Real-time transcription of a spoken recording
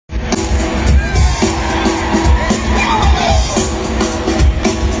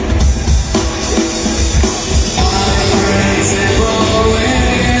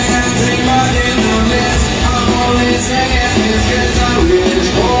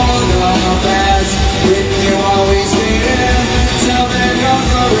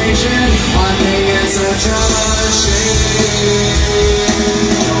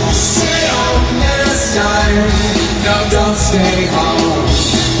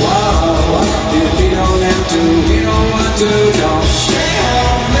to, don't stay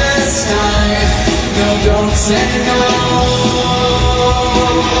home this time. No, don't say no.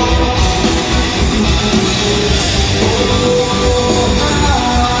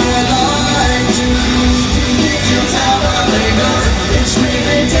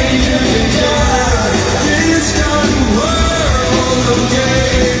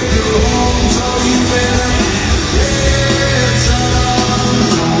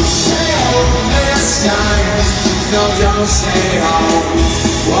 No, don't stay home.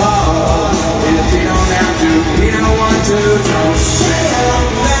 Whoa, if you don't have to, you don't want to, don't stay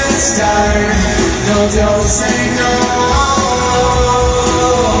home this time. No, don't say no.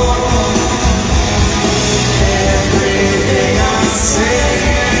 Everything I'm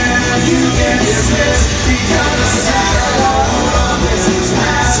saying, you can dismiss because the shadow of this is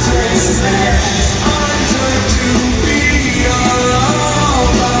past Christmas. I'm trying to be your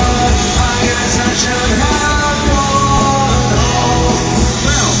lover. I got such a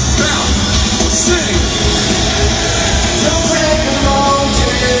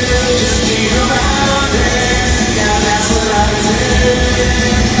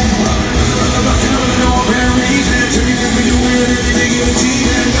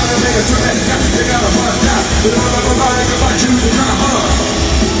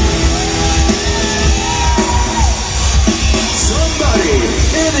somebody,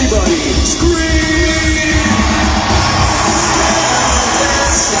 anybody, scream!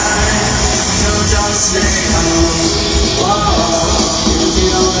 This time, no, don't stay home. Whoa, if you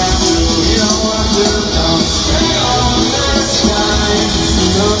don't have to, you don't want to, don't stay home this time.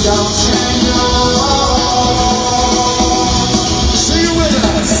 No, don't say no. Sing it with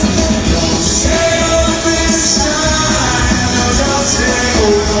us. Don't stay home this time. No, don't stay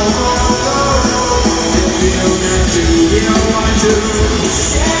home. If you don't have to, you don't want to.